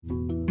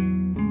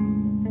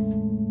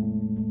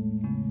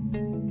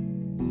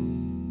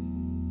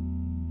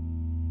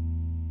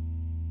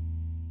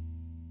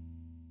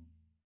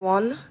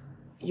everyone.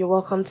 You're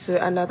welcome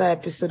to another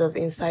episode of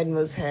Inside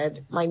Mo's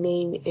Head. My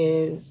name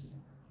is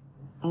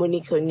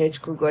Monique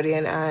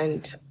Onyechukwu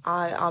and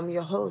I am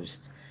your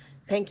host.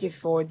 Thank you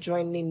for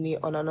joining me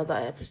on another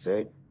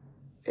episode.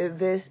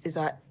 This is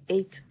our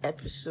 8th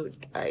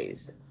episode,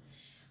 guys.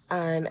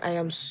 And I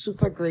am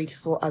super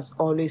grateful as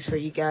always for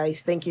you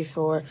guys. Thank you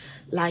for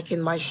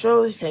liking my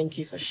show. Thank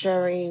you for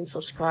sharing,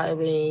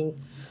 subscribing.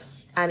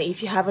 And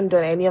if you haven't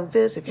done any of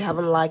this, if you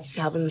haven't liked, if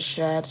you haven't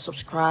shared,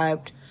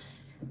 subscribed,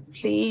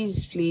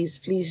 please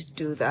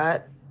do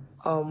that.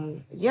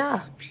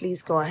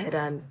 Please go ahead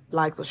and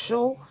like the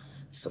show,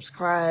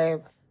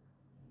 subscribe,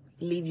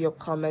 leave your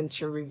comments,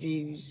 your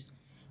reviews.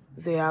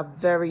 They are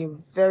very,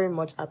 very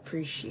much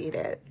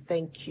appreciated.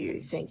 Thank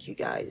you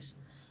guys.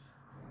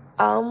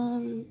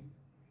 How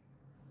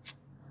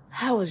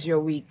was your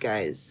week,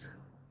 guys?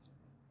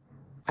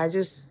 I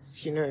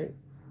just,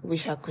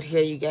 wish I could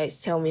hear you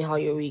guys tell me how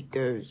your week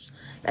goes.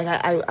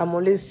 Like, I'm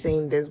always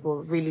saying this,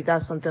 but really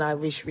that's something I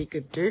wish we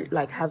could do.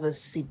 Like, have a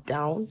sit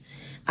down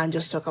and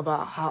just talk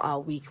about how our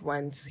week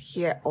went.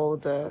 Hear all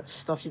the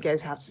stuff you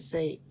guys have to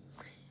say.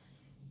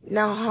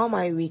 Now, how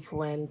my week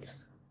went.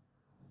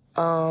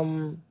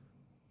 My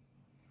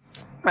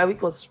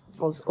week was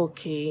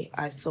okay,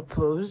 I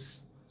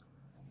suppose.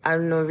 I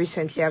don't know,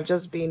 recently I've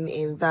just been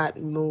in that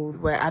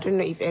mood where, I don't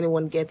know if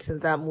anyone gets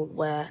in that mood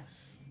where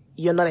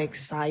you're not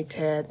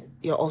excited,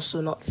 you're also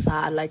not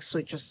sad,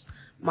 so just,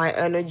 my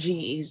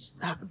energy is,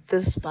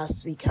 this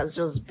past week has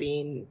just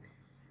been,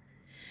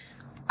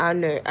 I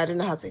don't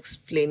know how to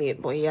explain it,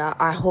 but yeah,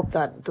 I hope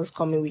that this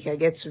coming week I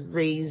get to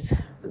raise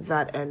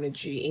that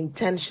energy,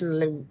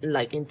 intentionally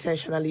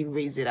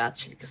raise it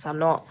actually, because I'm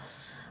not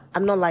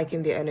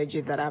liking the energy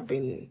that I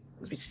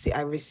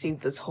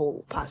received this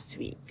whole past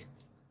week.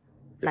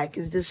 Like,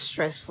 is this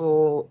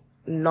stressful,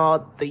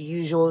 not the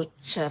usual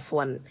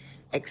cheerful and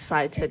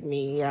excited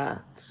me,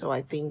 yeah. So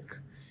I think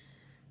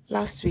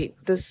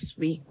this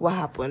week, what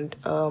happened?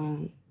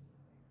 I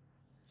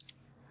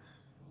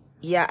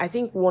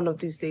think one of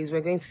these days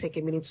we're going to take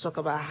a minute to talk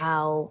about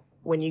how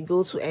when you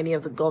go to any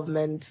of the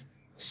government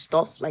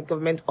stuff, like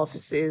government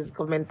offices,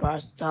 government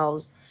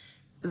parastatals,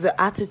 the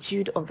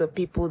attitude of the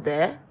people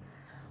there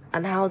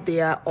and how they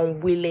are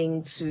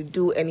unwilling to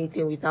do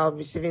anything without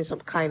receiving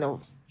some kind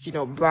of,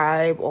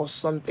 bribe or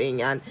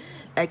something. And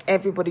like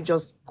everybody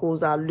just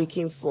goes out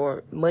looking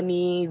for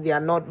money. They are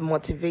not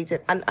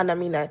motivated. And I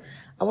mean, I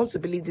want to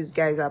believe these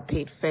guys are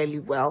paid fairly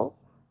well.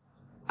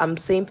 I'm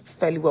saying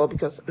fairly well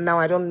because now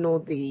I don't know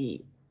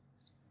the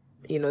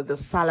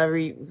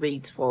salary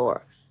rate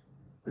for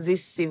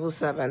these civil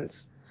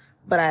servants,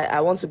 but I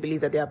want to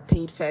believe that they are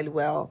paid fairly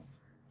well.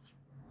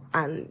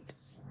 And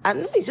I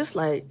know it's just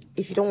like,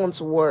 if you don't want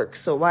to work,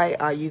 so why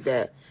are you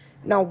there?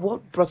 Now,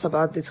 what brought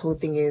about this whole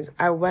thing is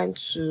I went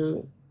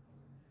to,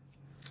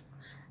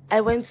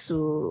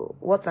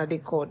 what are they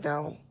called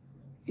now?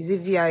 Is it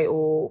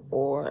VIO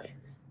or,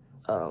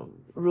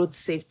 road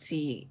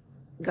safety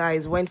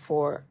guys went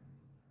for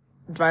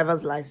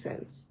driver's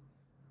license.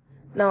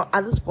 Now,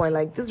 at this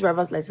point, this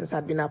driver's license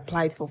had been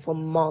applied for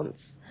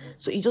months.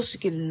 So it just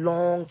took a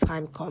long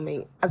time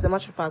coming. As a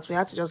matter of fact, we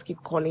had to just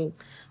keep calling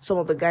some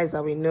of the guys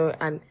that we know,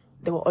 and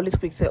they were always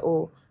quick to say,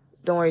 oh,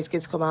 don't worry, it's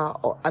going to come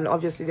out. And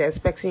obviously they're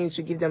expecting you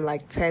to give them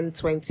 10,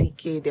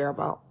 20K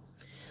thereabout.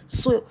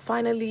 So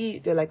finally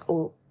they're like,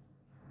 oh,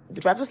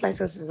 the driver's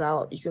license is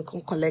out. You can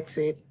come collect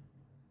it.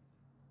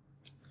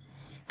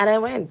 And I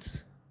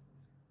went.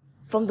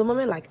 From the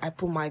moment I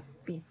put my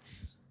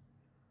feet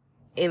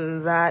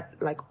in that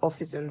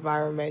office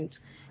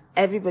environment,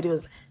 everybody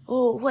was,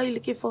 oh, who are you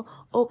looking for?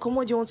 Oh, come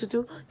on, do you want to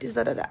do this,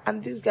 that.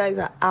 And these guys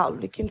are out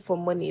looking for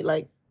money.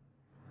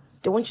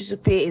 They want you to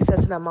pay a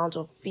certain amount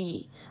of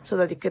fee so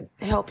that they could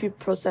help you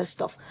process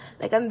stuff.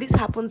 And this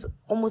happens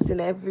almost in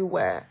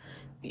everywhere.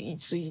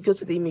 So you go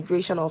to the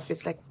immigration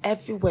office,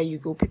 everywhere you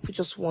go, people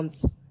just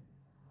want,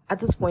 at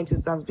this point,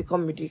 it has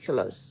become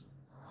ridiculous.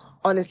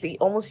 Honestly, it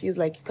almost feels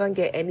like you can't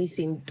get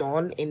anything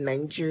done in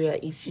Nigeria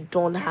if you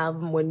don't have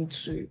money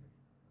to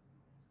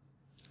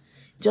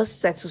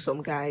just settle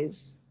some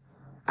guys.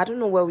 I don't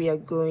know where we are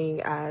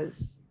going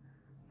as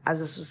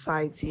a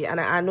society.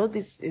 And I know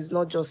this is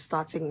not just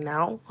starting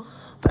now,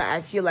 but I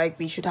feel like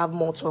we should have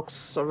more talks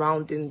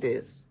surrounding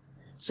this.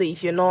 So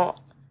if you're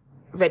not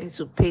ready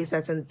to pay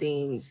certain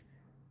things,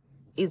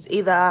 it's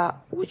either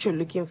what you're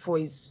looking for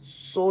is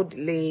so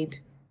delayed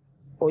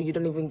or you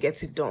don't even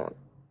get it done.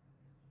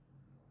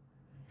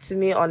 To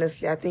me,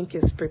 honestly, I think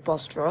it's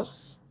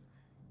preposterous.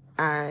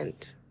 And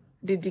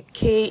the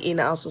decay in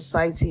our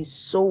society is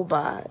so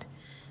bad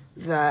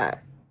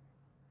that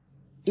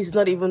it's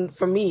not even,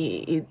 for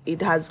me,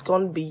 it has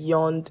gone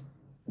beyond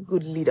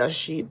good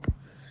leadership.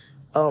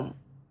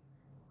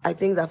 I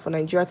think that for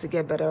Nigeria to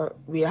get better,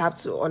 we have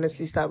to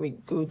honestly start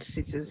with good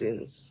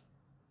citizens.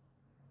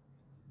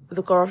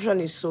 The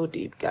corruption is so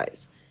deep,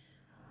 guys.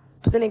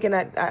 But then again,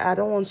 I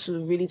don't want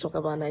to really talk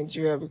about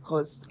Nigeria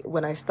because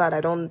when I start,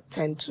 I don't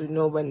tend to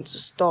know when to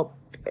stop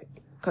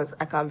because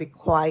I can be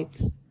quite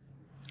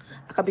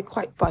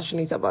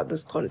passionate about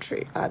this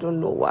country. I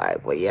don't know why,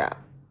 but yeah.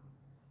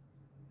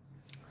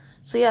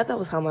 So yeah, that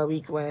was how my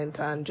week went,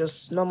 and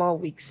just normal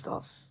week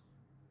stuff.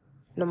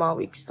 Normal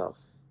week stuff.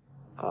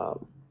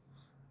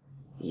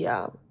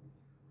 Yeah,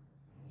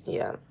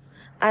 yeah.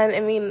 And I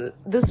mean,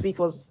 this week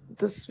was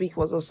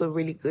also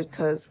really good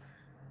because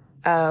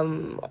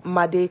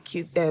Kuti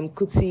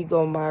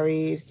got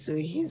married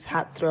to his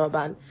heartthrob,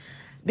 and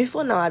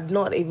before now I'd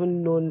not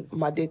even known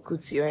Made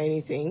Kuti or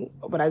anything,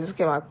 but I just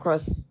came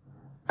across,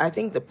 I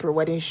think, the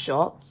pre-wedding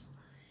shots,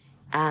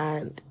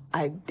 and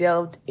I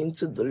delved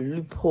into the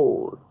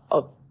loophole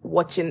of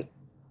watching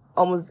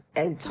almost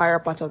the entire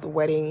part of the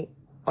wedding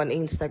on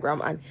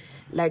Instagram, and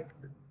like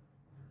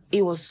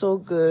it was so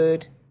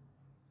good.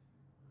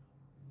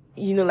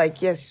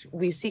 Like, yes,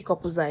 we see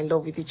couples that are in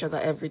love with each other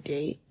every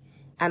day.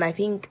 And I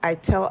think I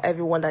tell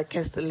everyone that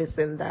cares to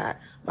listen that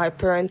my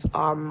parents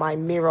are my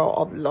mirror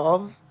of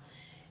love.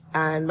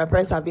 And my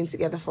parents have been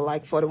together for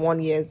like 41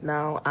 years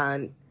now.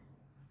 And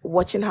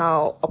watching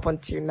how up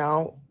until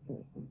now,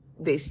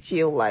 they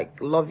still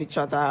like love each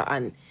other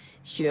and,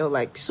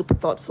 like super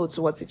thoughtful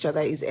towards each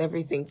other is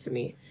everything to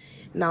me.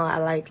 Now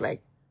I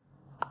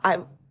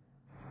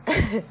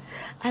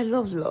I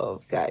love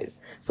love, guys.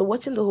 So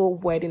watching the whole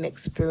wedding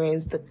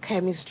experience, the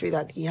chemistry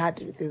that he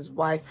had with his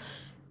wife,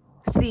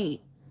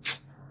 see,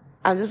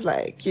 I'm just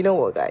like, you know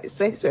what, guys?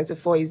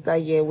 2024 is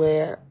that year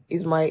where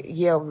is my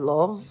year of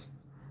love.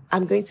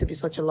 I'm going to be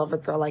such a lover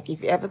girl. Like,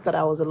 if you ever thought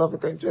I was a lover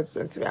girl in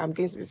 2023, I'm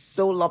going to be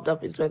so loved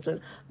up in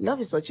 2020. Love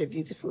is such a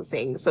beautiful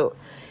thing. So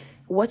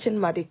watching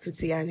Made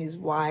Kuti and his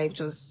wife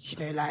just,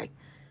 like,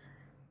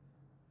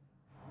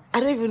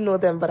 I don't even know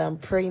them, but I'm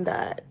praying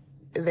that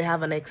they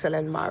have an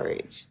excellent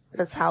marriage.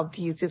 That's how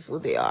beautiful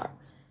they are.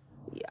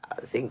 Yeah,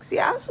 thanks.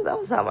 Yeah, so that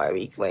was how my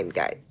week went,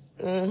 guys.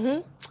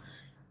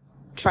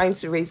 Trying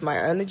to raise my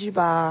energy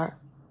bar,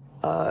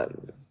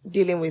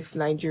 dealing with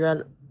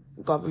Nigerian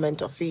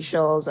government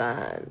officials,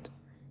 and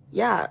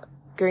yeah,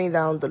 going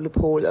down the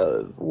loophole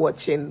of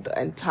watching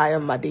the entire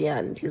Made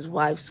and his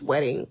wife's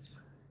wedding.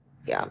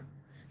 Yeah,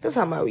 that's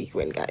how my week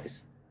went,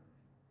 guys.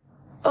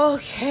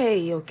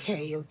 Okay.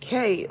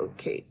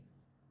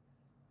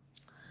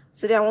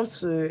 Today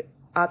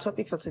our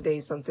topic for today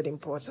is something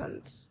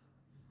important.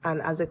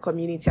 And as a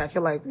community, I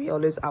feel like we're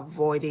always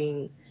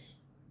avoiding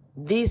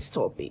this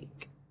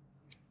topic.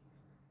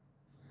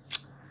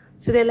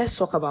 Today, let's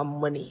talk about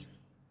money.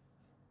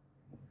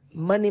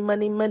 Money.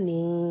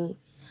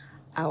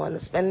 I want to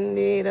spend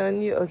it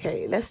on you.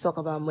 Okay, let's talk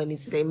about money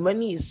today.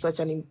 Money is such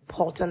an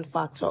important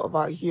factor of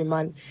our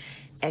human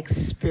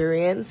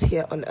experience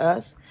here on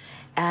earth.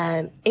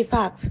 And in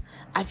fact,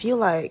 I feel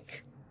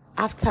like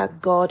after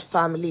God,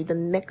 family, the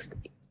next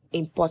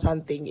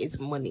important thing is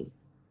money.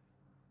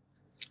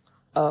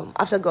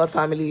 After God,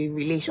 family,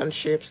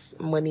 relationships,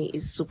 money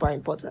is super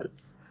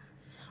important.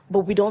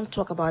 But we don't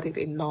talk about it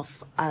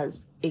enough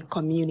as a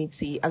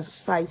community, as a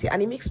society.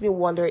 And it makes me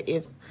wonder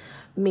if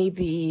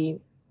maybe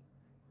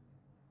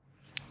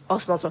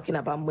us not talking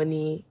about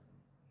money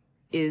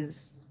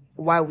is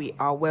why we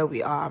are where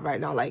we are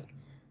right now. Like,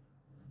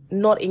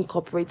 not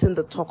incorporating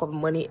the talk of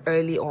money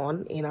early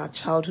on in our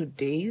childhood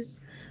days.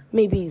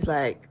 Maybe it's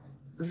like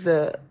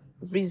the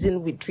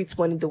reason we treat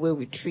money the way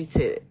we treat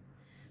it,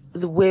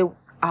 the way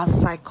our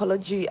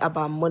psychology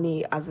about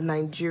money as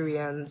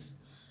Nigerians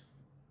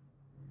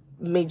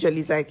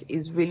majorly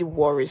is really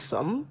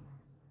worrisome.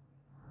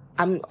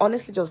 I'm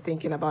honestly just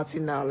thinking about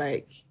it now,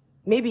 like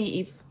maybe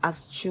if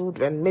as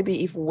children,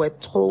 maybe if we're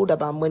told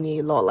about money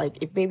a lot,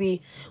 like if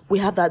maybe we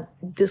had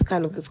this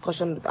kind of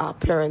discussion with our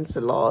parents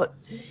a lot,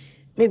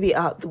 maybe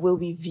the way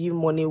we view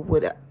money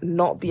would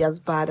not be as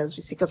bad as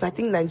we see. Because I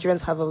think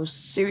Nigerians have a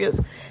serious,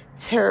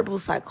 terrible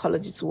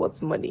psychology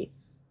towards money.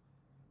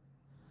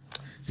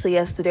 So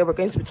yes, today we're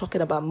going to be talking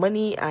about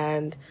money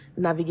and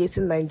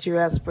navigating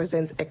Nigeria's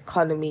present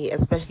economy,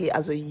 especially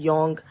as a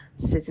young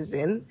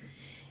citizen.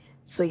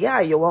 So yeah,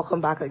 you're welcome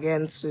back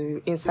again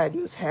to Inside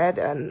News Head,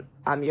 and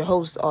I'm your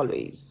host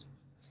always.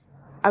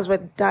 As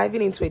we're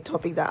diving into a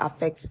topic that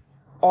affects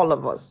all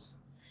of us.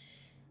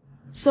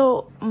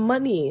 So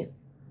money,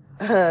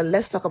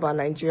 let's talk about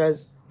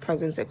Nigeria's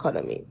present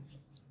economy.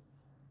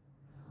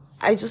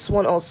 I just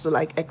want us to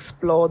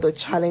explore the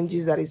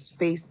challenges that is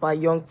faced by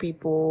young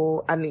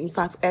people and in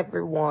fact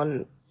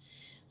everyone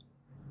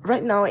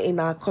right now in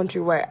our country.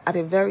 We're at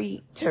a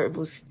very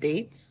terrible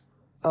state,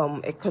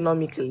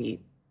 economically.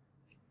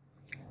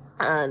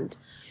 And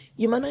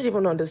you might not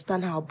even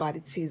understand how bad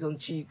it is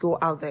until you go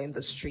out there in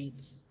the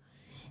streets.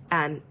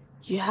 And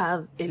you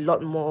have a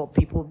lot more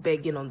people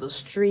begging on the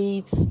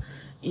streets.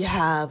 You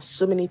have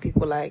so many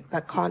people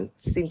that can't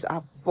seem to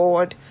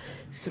afford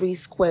 3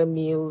 square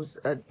meals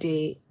a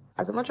day.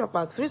 As a matter of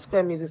fact, 3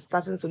 square meals is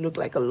starting to look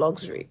like a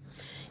luxury.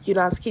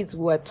 As kids,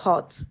 we were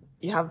taught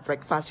you have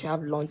breakfast, you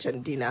have lunch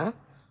and dinner.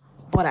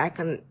 But I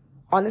can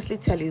honestly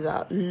tell you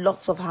that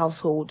lots of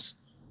households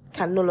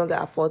can no longer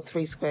afford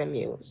 3 square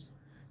meals.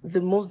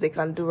 The most they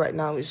can do right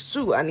now is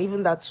 2, and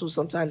even that 2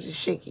 sometimes is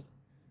shaky.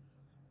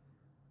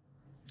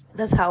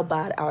 That's how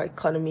bad our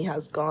economy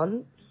has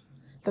gone.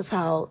 That's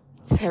how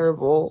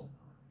terrible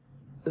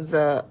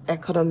the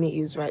economy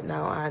is right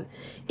now, and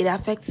it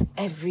affects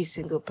every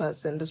single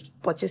person. The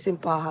purchasing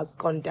power has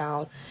gone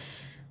down.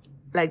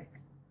 Like,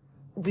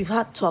 we've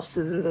had tough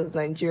seasons as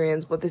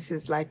Nigerians, but this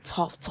is like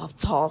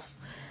tough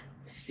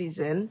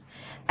season.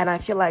 And I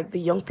feel like the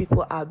young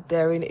people are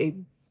bearing a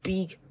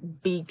big,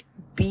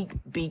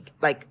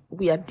 like,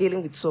 we are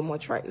dealing with so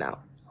much right now.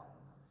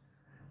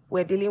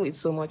 We're dealing with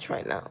so much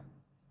right now.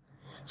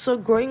 So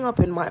growing up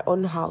in my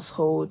own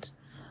household,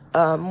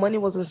 money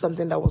wasn't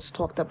something that was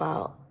talked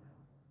about.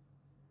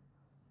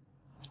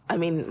 I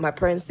mean, my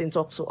parents didn't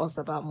talk to us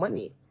about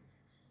money.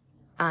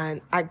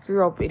 And I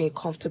grew up in a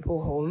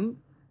comfortable home.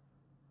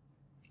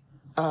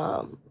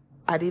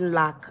 I didn't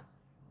lack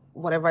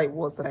whatever it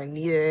was that I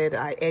needed.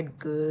 I ate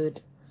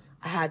good.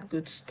 I had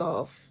good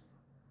stuff.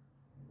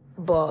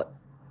 But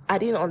I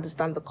didn't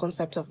understand the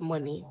concept of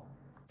money.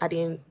 I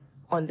didn't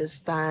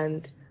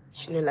understand,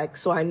 like,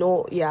 so I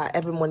know,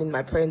 every morning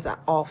my parents are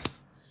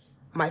off.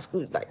 My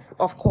school, like,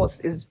 of course,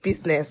 is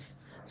business.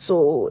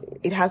 So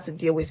it has to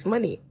deal with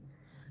money.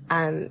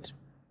 And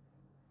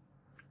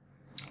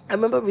I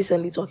remember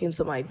recently talking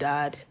to my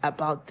dad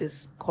about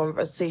this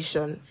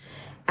conversation.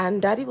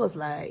 And daddy was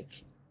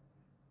like,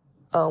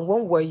 when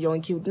we were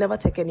young, he would never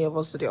take any of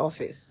us to the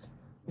office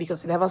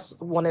because he never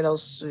wanted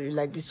us to,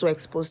 like, be so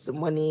exposed to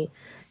money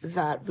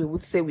that we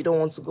would say we don't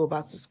want to go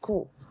back to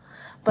school.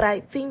 But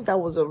I think that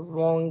was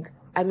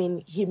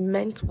he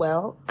meant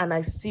well, and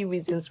I see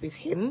reasons with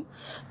him.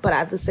 But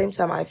at the same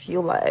time, I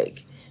feel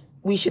like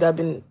we should have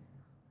been,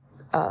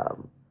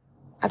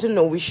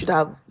 we should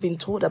have been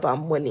told about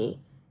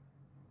money.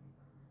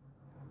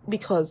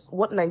 Because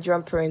what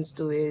Nigerian parents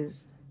do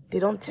is, they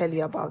don't tell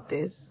you about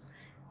this,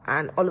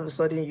 and all of a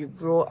sudden you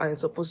grow and you're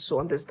supposed to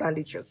understand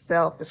it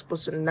yourself. You're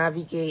supposed to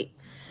navigate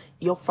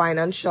your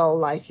financial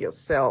life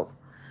yourself.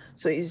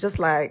 So it's just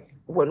like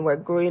when we're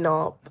growing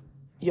up,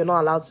 you're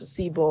not allowed to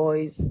see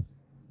boys.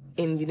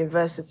 In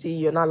university,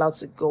 you're not allowed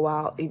to go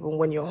out. Even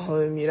when you're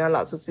home, you're not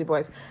allowed to see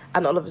boys.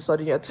 And all of a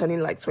sudden you're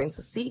turning like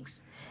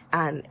 26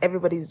 and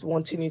everybody's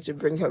wanting you to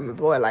bring home a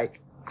boy.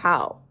 Like,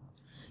 how?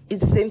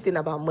 It's the same thing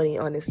about money,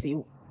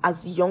 honestly.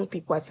 As young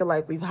people, I feel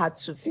like we've had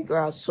to figure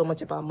out so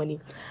much about money.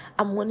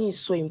 And money is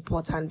so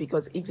important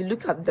because if you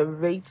look at the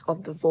rate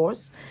of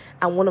divorce,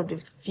 and one of the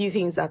few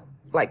things that,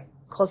 like,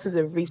 causes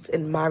a rift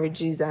in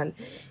marriages, and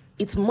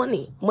it's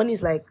money. Money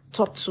is like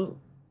top 2.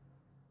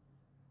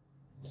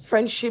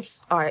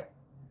 Friendships are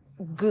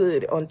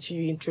good until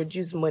you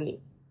introduce money.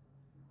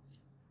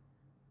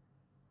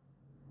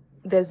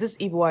 There's this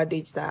Igbo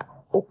adage that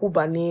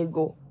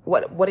okubanego.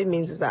 What it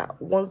means is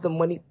that once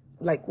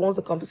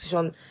the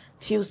conversation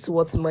tilts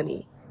towards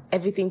money,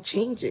 everything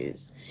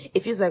changes.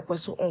 It feels like we're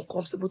so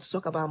uncomfortable to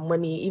talk about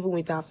money, even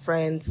with our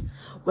friends.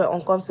 We're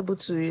uncomfortable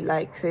to,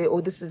 like, say,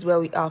 oh, this is where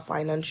we are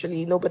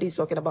financially. Nobody's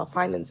talking about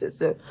finances.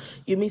 So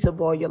you meet a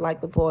boy, you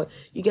like the boy,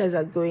 you guys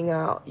are going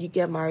out, you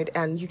get married,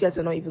 and you guys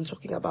are not even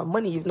talking about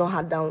money. You've not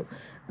had down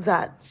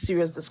that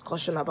serious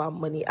discussion about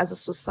money. As a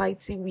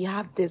society, we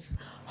have this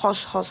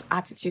hush-hush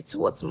attitude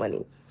towards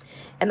money.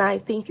 And I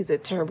think it's a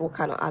terrible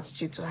kind of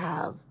attitude to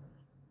have.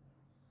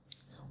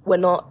 We're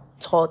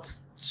not taught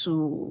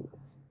to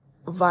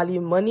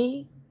value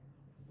money.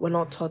 We're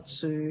not taught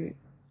to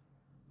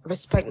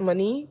respect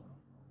money.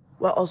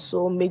 We're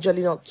also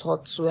majorly not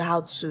taught to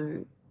how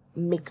to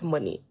make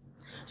money.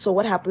 So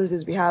what happens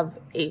is we have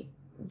a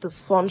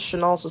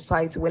dysfunctional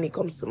society when it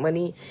comes to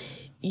money.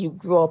 You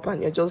grow up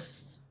and you're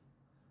just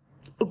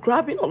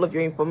grabbing all of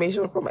your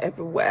information from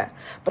everywhere.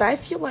 But I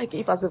feel like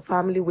if as a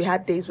family we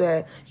had days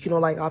where,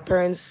 like, our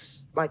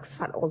parents, like,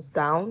 sat us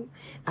down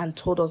and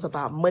told us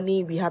about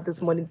money, we have this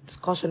money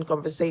discussion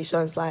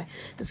conversations, like,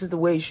 this is the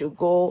way you should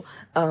go.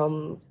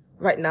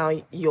 Right now,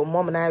 your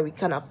mom and I, we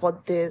can't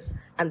afford this,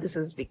 and this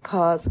is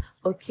because,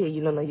 okay,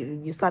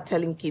 you start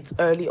telling kids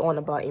early on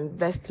about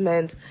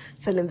investment,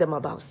 telling them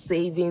about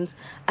savings.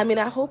 I mean,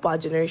 I hope our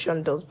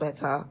generation does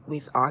better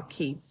with our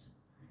kids.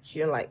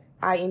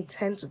 I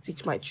intend to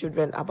teach my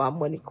children about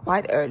money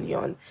quite early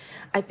on.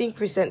 I think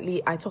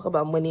recently I talk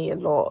about money a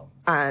lot,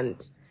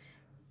 and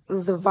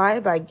the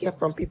vibe I get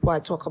from people I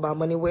talk about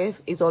money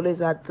with is always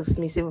that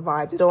dismissive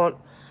vibe.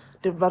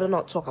 They'd rather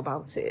not talk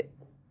about it.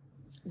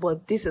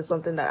 But this is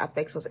something that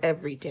affects us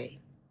every day.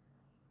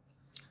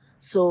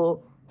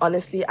 So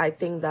honestly, I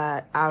think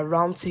that our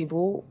round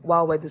table,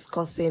 while we're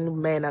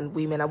discussing men and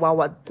women and while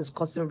we're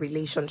discussing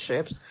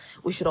relationships,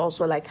 we should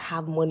also, like,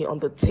 have money on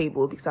the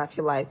table, because I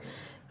feel like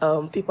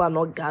people are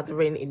not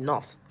gathering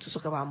enough to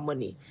talk about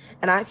money.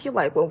 And I feel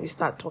like when we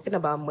start talking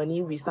about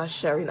money, we start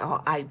sharing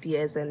our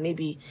ideas, and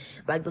maybe,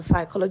 like, the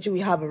psychology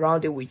we have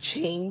around it will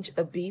change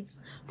a bit.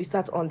 We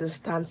start to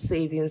understand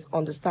savings,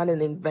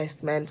 understanding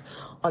investment,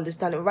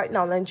 understanding. Right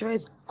now, Nigeria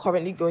is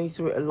currently going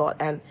through a lot,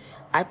 and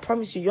I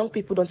promise you, young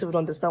people don't even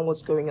understand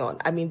what's going on.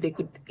 I mean, they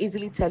could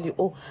easily tell you,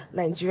 oh,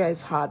 Nigeria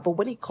is hard. But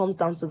when it comes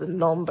down to the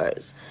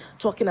numbers,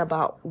 talking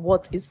about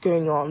what is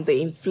going on,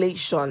 the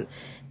inflation,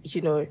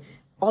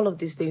 all of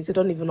these things, they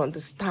don't even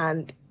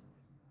understand.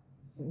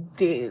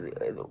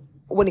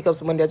 When it comes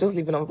to money, they're just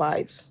living on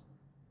vibes.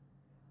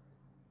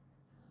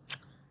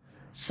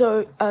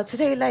 So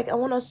today, like, I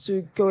want us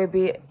to go a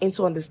bit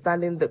into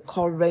understanding the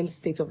current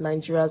state of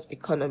Nigeria's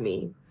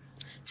economy.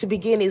 To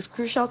begin, it's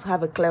crucial to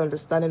have a clear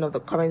understanding of the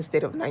current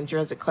state of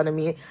Nigeria's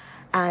economy.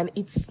 And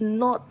it's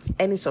not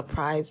any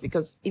surprise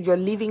because if you're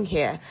living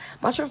here,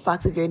 matter of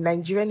fact, if you're a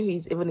Nigerian who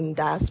is even in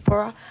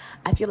diaspora,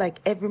 I feel like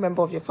every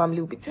member of your family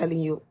will be telling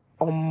you,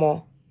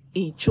 more,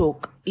 a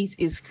choke. It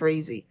is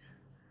crazy.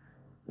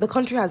 The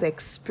country has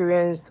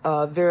experienced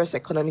various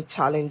economic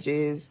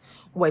challenges.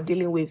 We're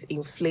dealing with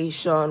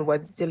inflation. We're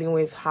dealing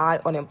with high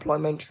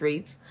unemployment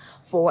rates.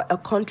 For a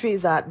country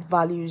that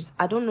values,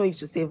 I don't know if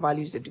to say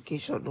values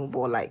education, no,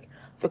 but like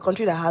for a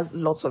country that has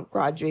lots of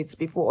graduates,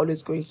 people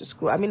always going to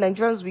school. I mean,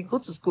 Nigerians, we go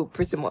to school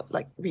pretty much,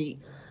 like we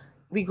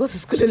go to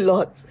school a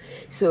lot.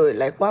 So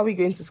like, why are we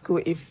going to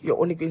school if you're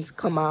only going to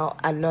come out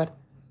and not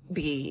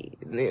be,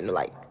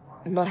 like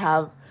not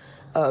have,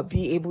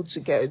 be able to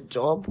get a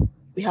job?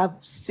 We have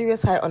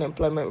serious high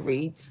unemployment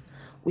rates.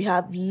 We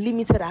have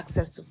limited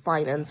access to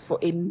finance for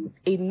a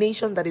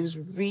nation that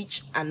is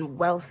rich and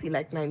wealthy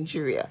like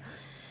Nigeria.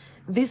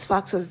 These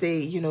factors,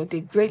 they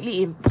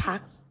greatly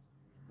impact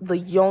the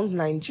young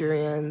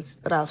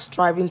Nigerians that are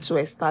striving to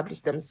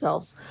establish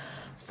themselves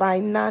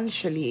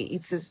financially.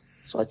 It is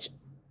such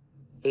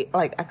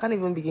like, I can't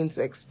even begin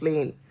to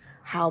explain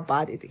how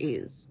bad it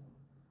is.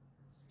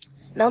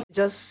 Now,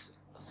 just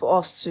for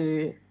us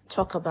to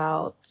talk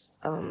about,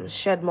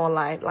 shed more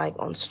light, like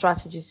on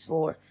strategies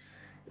for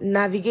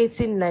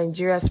navigating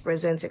Nigeria's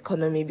present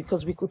economy,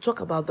 because we could talk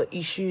about the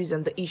issues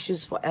and the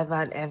issues forever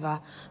and ever.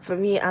 For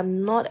me,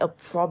 I'm not a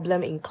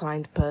problem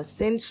inclined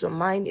person. So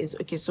mine is,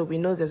 okay, so we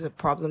know there's a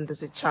problem,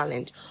 there's a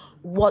challenge.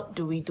 What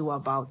do we do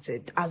about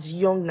it? As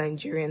young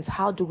Nigerians,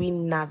 how do we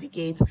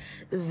navigate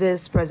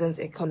this present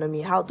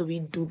economy? How do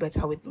we do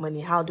better with money?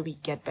 How do we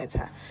get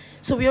better?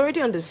 So we already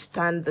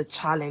understand the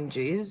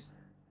challenges,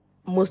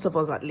 most of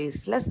us at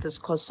least. Let's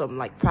discuss some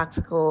like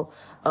practical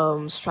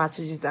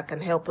strategies that can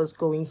help us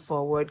going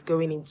forward,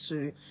 going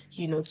into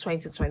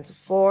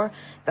 2024,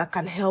 that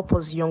can help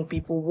us young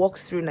people walk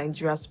through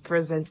Nigeria's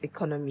present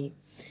economy.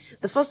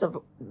 The first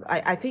of,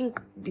 I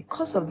think,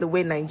 because of the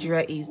way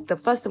Nigeria is, the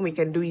first thing we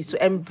can do is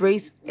to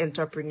embrace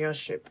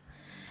entrepreneurship.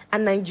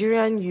 And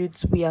Nigerian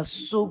youths, we are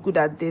so good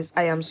at this.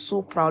 I am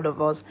so proud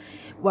of us.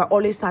 We're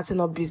always starting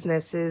up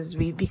businesses.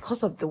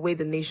 Because of the way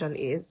the nation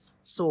is.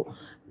 So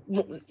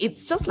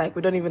it's just like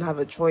we don't even have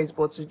a choice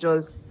but to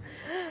just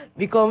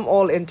become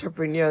all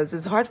entrepreneurs.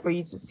 It's hard for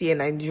you to see a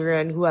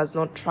Nigerian who has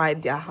not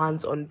tried their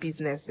hands on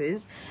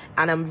businesses,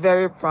 and I'm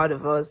very proud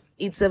of us.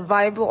 It's a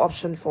viable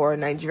option for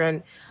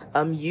Nigerian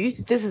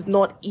youth. This is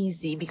not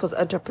easy because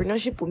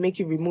entrepreneurship will make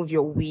you remove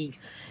your wig,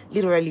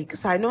 literally.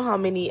 Because I know how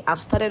many I've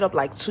started up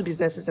like two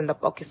businesses in the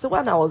pocket. So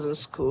when I was in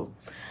school,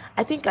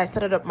 I think I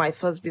started up my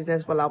first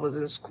business while I was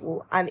in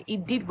school, and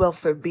it did well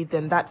for a bit.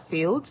 Then that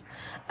failed.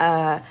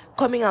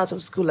 Coming out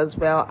of school as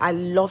well, I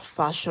loved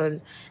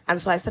fashion, and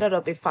so I started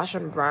up a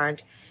fashion brand.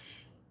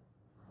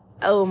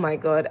 Oh my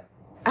God.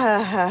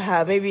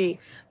 Maybe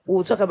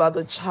we'll talk about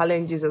the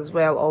challenges as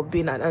well of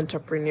being an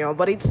entrepreneur,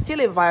 but it's still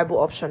a viable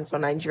option for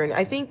Nigerians.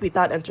 I think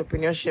without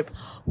entrepreneurship,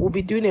 we'll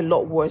be doing a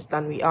lot worse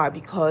than we are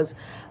because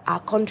our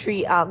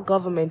country, our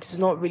government is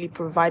not really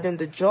providing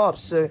the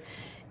jobs. So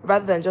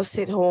rather than just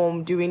sit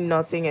home doing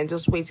nothing and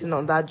just waiting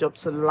on that job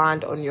to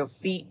land on your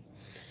feet,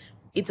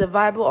 it's a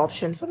viable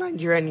option for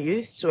Nigerian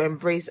youth to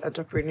embrace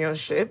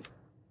entrepreneurship.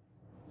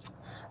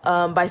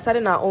 By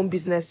starting our own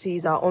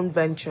businesses, our own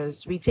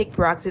ventures, we take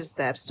proactive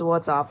steps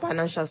towards our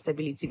financial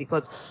stability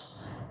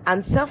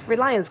and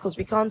self-reliance, because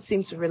we can't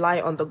seem to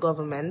rely on the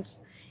government.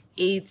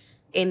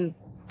 It's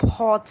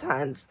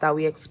important that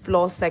we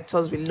explore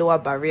sectors with lower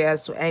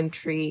barriers to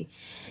entry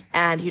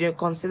and,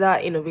 consider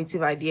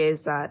innovative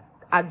ideas that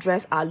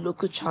address our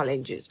local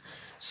challenges.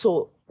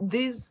 So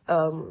these,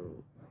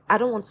 I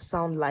don't want to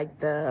sound like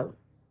the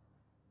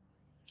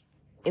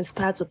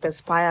inspired to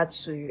perspire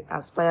to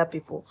aspire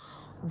people,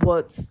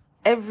 but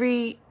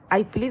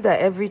I believe that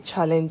every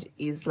challenge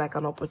is like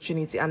an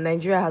opportunity, and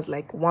Nigeria has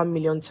like 1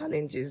 million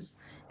challenges.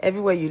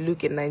 Everywhere you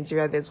look in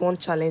Nigeria, there's one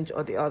challenge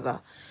or the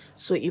other.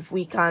 So if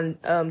we can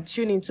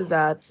tune into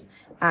that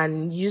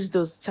and use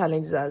those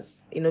challenges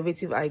as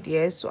innovative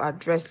ideas to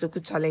address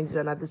local challenges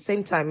and at the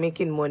same time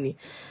making money,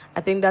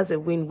 I think that's a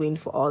win-win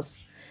for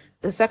us.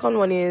 The second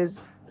one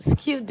is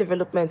skill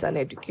development and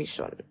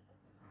education.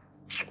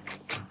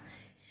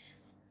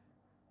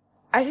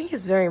 I think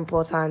it's very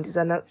important.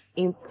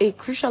 A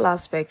crucial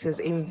aspect is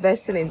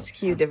investing in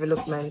skill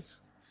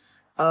development,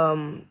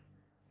 and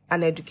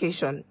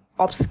education.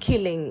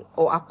 Upskilling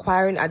or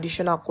acquiring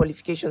additional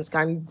qualifications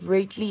can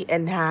greatly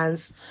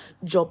enhance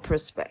job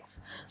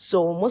prospects.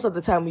 So most of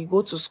the time we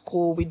go to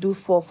school, we do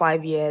 4 or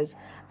 5 years.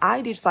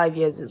 I did 5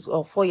 years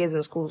or 4 years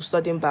in school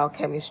studying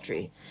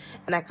biochemistry.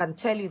 And I can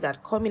tell you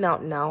that coming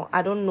out now,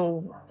 I don't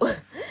know,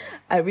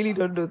 I really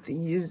don't know the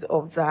use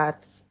of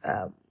that,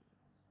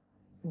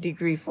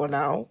 degree for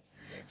now.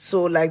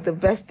 So like the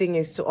best thing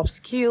is to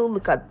upskill,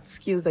 look at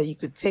skills that you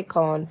could take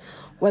on,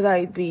 whether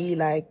it be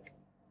like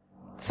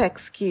tech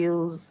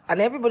skills, and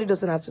everybody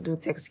doesn't have to do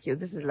tech skills.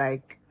 This is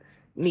like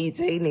me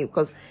saying it,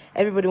 because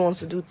everybody wants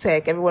to do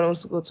tech, everyone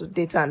wants to go to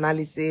data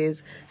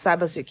analysis,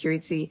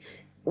 cybersecurity.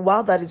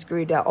 While that is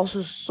great, there are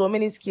also so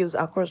many skills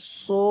across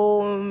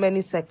so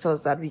many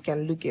sectors that we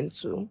can look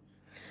into.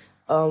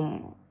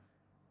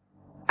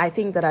 I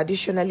think that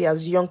additionally,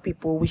 as young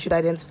people, we should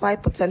identify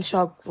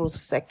potential growth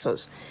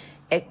sectors,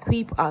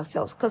 equip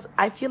ourselves, because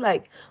I feel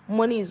like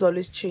money is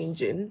always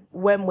changing.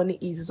 Where money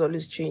is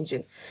always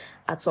changing.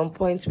 At some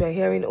point, we're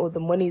hearing, oh,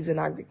 the money is in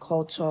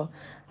agriculture.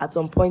 At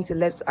some point, it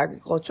left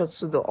agriculture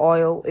to the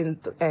oil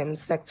in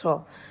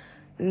sector.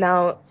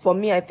 Now, for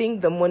me, I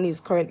think the money is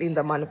currently in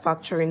the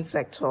manufacturing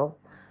sector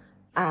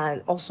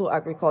and also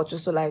agriculture.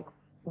 So, like,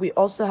 we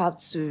also have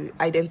to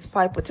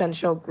identify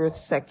potential growth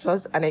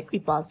sectors and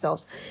equip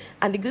ourselves.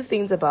 And the good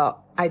things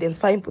about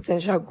identifying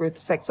potential growth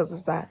sectors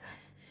is that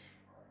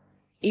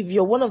if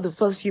you're one of the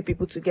first few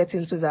people to get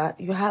into that,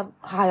 you have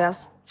higher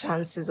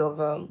chances of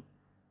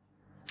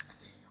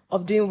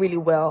doing really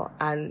well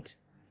and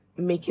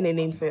making a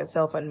name for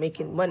yourself and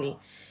making money.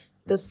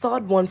 The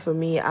third one for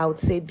me, I would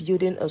say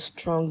building a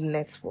strong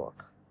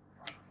network.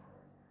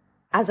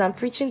 As I'm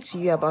preaching to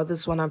you about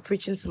this one, I'm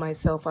preaching to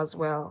myself as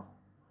well.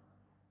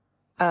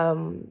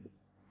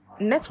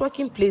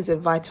 Networking plays a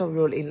vital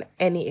role in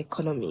any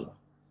economy,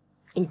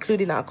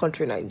 including our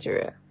country,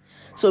 Nigeria.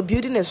 So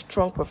building a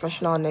strong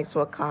professional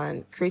network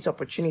can create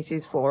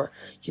opportunities for,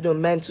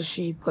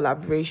 mentorship,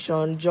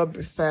 collaboration, job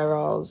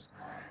referrals.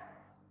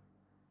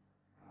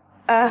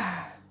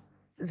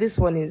 This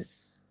one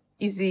is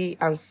easy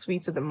and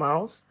sweet to the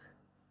mouth,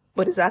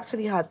 but it's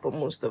actually hard for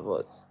most of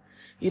us.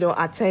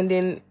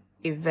 Attending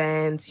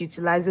events,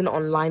 utilizing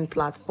online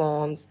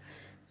platforms.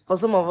 For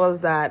some of us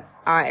that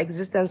our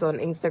existence on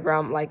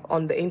Instagram, like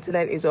on the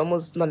internet, is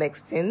almost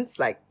non-extinct.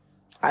 Like,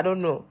 I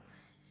don't know.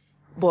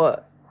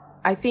 But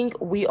I think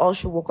we all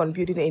should work on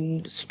building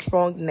a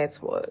strong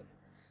network.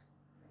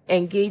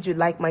 Engage with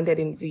like-minded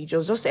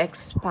individuals just to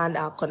expand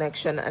our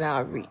connection and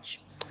our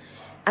reach.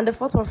 And the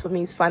fourth one for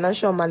me is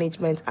financial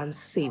management and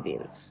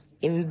savings,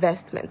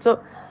 investment.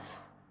 So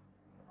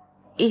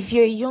if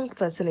you're a young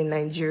person in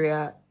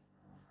Nigeria,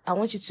 I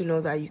want you to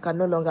know that you can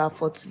no longer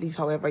afford to live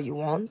however you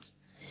want.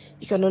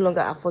 You can no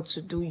longer afford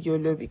to do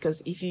YOLO,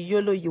 because if you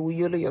YOLO, you will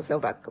YOLO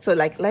yourself back. So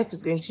like life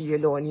is going to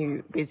YOLO on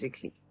you,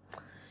 basically.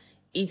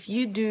 If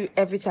you do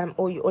every time,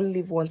 oh, you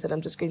only live once and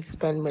I'm just going to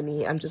spend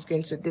money, I'm just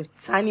going to, the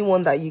tiny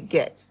one that you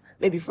get,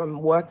 maybe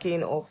from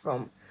working or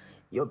from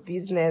your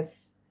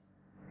business,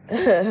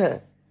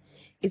 it's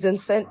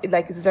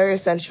very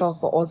essential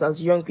for us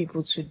as young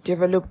people to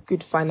develop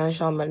good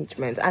financial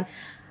management. And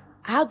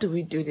how do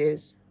we do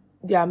this?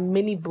 There are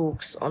many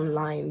books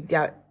online.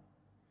 There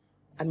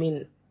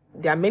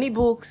are many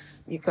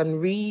books you can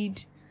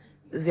read.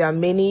 There are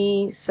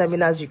many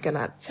seminars you can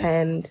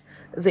attend.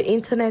 The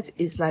internet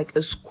is like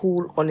a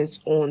school on its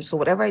own. So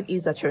whatever it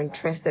is that you're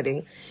interested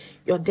in,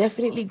 you're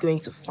definitely going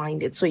to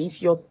find it. So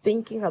if you're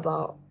thinking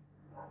about,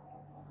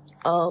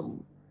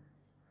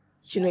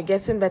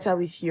 getting better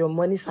with your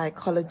money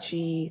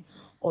psychology,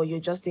 or you're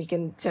just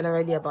thinking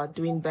generally about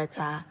doing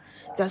better,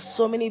 there's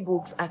so many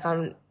books. I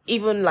can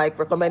even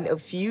recommend a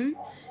few.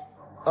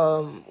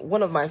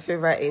 One of my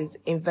favorite is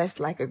Invest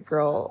Like a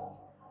Girl,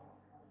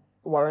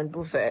 Warren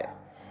Buffett.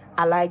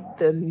 I like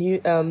the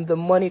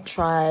Money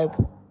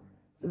Tribe,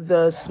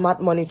 the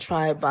Smart Money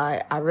Tribe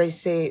by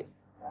Arese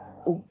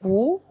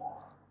Ugu.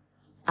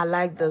 I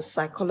like the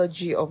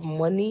Psychology of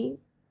Money.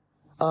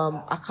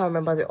 I can't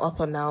remember the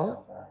author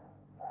now.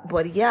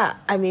 But yeah,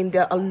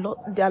 there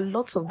are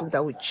lots of books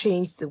that will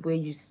change the way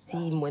you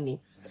see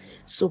money.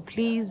 So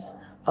please,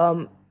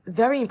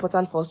 very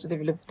important for us to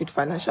develop good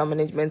financial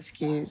management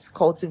skills,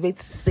 cultivate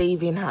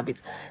saving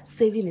habits.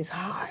 Saving is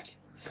hard.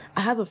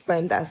 I have a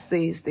friend that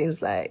says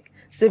things like,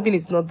 saving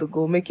is not the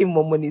goal, making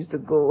more money is the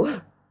goal.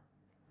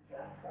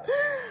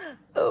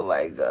 Oh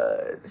my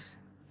God.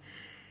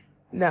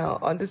 Now,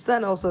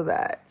 understand also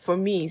that for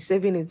me,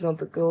 saving is not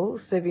the goal.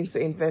 Saving to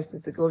invest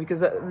is the goal,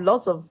 because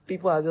lots of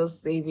people are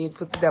just saving,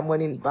 putting their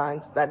money in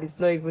banks that is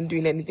not even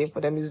doing anything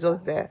for them. It's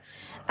just there.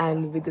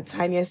 And with the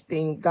tiniest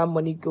thing, that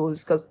money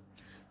goes, because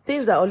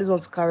things that always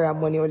want to carry our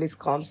money always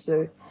come.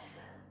 So,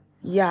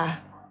 yeah,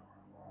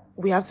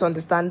 we have to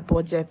understand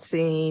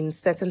budgeting,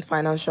 setting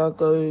financial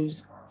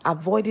goals,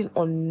 avoiding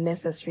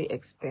unnecessary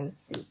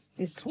expenses.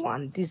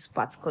 This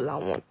particular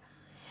one.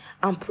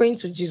 I'm praying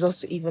to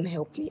Jesus to even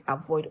help me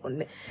avoid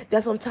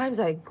There's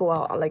sometimes I go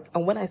out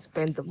and when I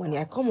spend the money,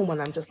 I come home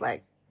and I'm just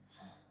like,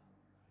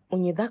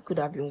 Onye, that could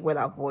have been well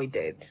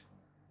avoided.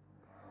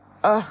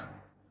 Oh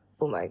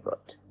my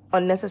God.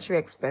 Unnecessary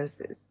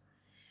expenses.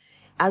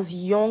 As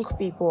young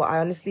people, I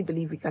honestly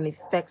believe we can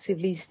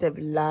effectively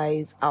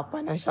stabilize our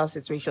financial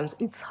situations.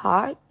 It's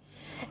hard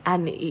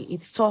and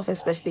it's tough,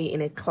 especially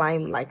in a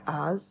climate like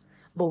ours,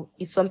 but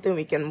it's something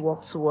we can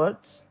work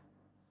towards,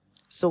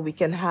 so we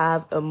can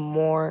have a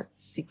more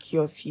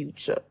secure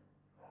future.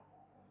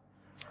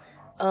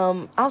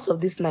 Out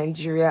of this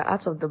Nigeria,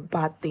 out of the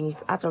bad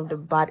things, out of the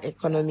bad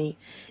economy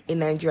in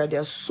Nigeria,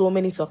 there are so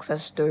many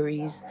success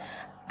stories.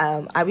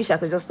 I wish I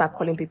could just start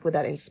calling people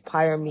that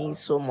inspire me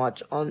so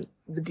much on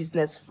the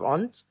business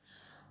front.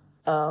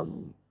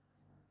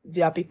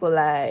 There are people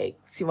like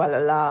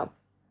Tiwalala,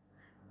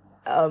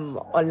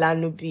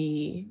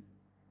 Olanubi,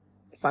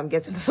 if I'm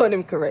getting the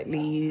surname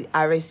correctly,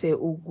 Arese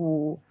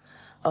Ugu.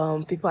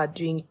 People are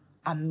doing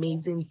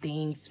amazing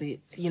things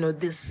with,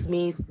 the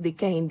Smith, the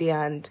Kehinde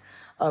and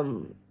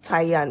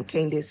Taya and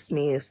Kehinde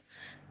Smith.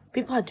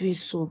 People are doing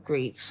so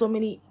great. So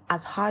many,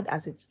 as hard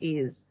as it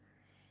is.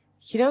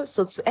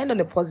 So to end on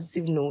a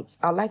positive note,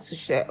 I'd like to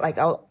share, I'd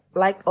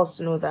like us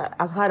to know that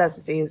as hard as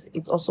it is,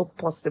 it's also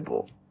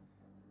possible.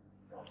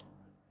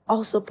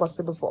 Also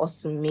possible for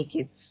us to make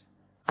it.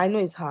 I know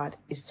it's hard,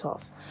 it's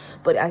tough,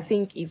 but I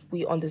think if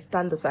we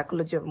understand the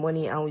psychology of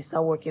money and we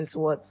start working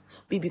towards,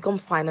 we become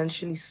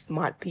financially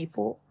smart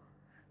people.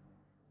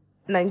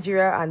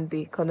 Nigeria and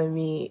the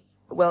economy,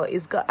 well,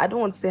 I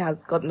don't want to say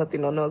has got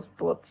nothing on us,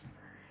 but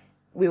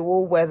we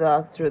will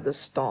weather through the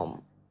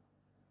storm.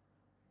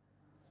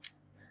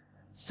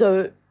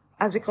 So,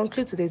 as we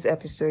conclude today's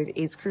episode,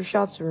 it's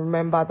crucial to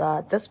remember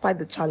that despite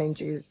the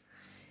challenges,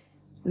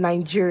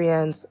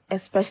 Nigerians,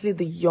 especially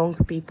the young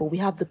people, we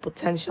have the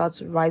potential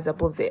to rise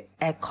above the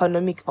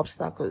economic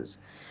obstacles,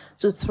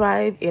 to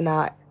thrive in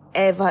our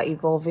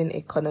ever-evolving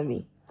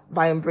economy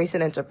by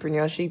embracing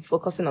entrepreneurship,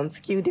 focusing on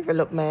skill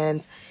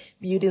development,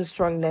 building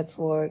strong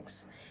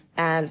networks,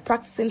 and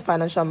practicing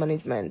financial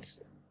management.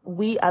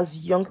 We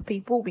as young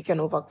people, we can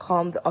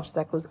overcome the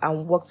obstacles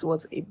and work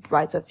towards a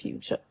brighter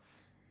future.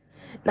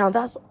 Now,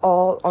 that's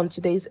all on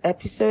today's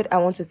episode. I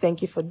want to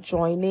thank you for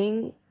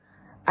joining.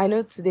 I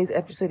know today's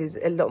episode is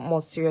a lot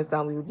more serious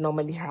than we would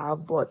normally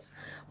have, but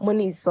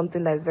money is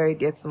something that is very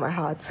dear to my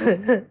heart.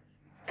 I'm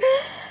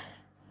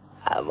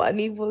an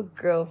Igbo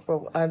girl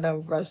from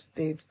Anambra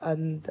State,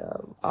 and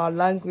our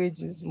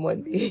language is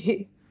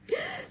money.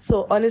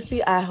 So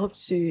honestly, I hope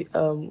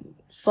to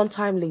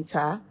sometime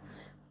later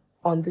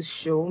on this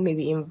show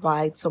maybe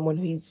invite someone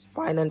who is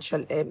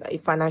a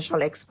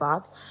financial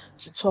expert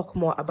to talk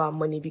more about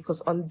money, because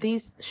on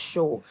this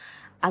show,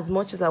 as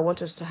much as I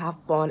want us to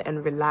have fun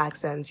and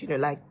relax and,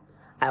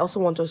 I also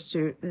want us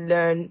to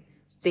learn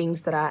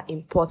things that are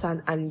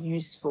important and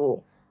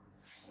useful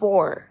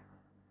for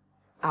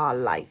our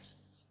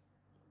lives.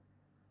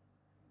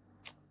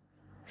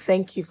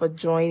 Thank you for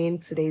joining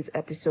today's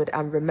episode.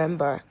 And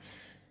remember,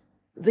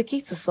 the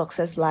key to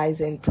success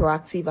lies in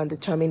proactive and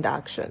determined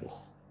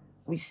actions.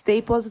 We stay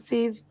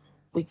positive.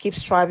 We keep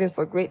striving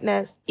for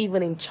greatness,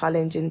 even in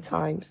challenging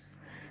times.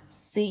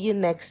 See you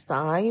next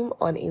time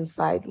on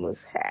Inside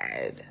Mo's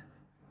Head.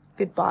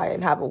 Goodbye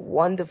and have a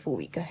wonderful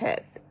week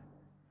ahead.